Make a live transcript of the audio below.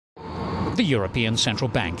The European Central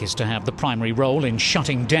Bank is to have the primary role in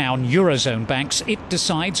shutting down eurozone banks. It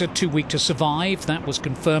decides a 2-week to survive. That was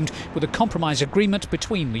confirmed with a compromise agreement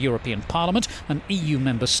between the European Parliament and EU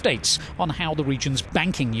member states on how the region's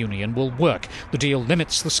banking union will work. The deal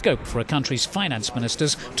limits the scope for a country's finance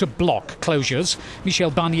ministers to block closures.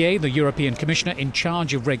 Michel Barnier, the European Commissioner in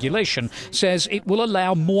charge of regulation, says it will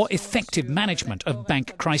allow more effective management of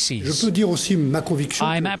bank crises.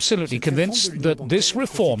 I'm absolutely convinced that this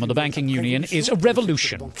reform of the banking union is a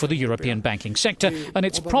revolution for the European banking sector, and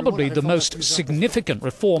it's probably the most significant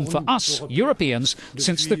reform for us Europeans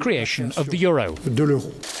since the creation of the euro.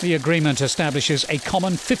 The agreement establishes a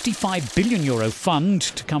common €55 billion fund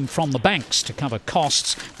to come from the banks to cover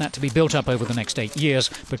costs, that to be built up over the next 8 years,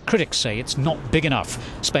 but critics say it's not big enough.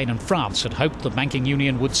 Spain and France had hoped the banking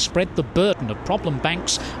union would spread the burden of problem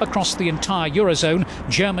banks across the entire eurozone.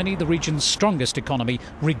 Germany, the region's strongest economy,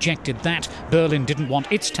 rejected that. Berlin didn't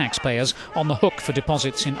want its taxpayers on the hook for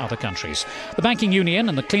deposits in other countries. The banking union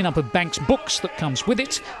and the clean-up of banks' books that comes with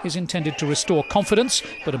it is intended to restore confidence,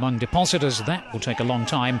 but among depositors that will take a long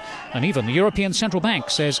time. And even the European Central Bank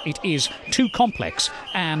says it is too complex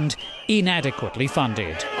and inadequately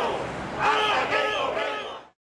funded.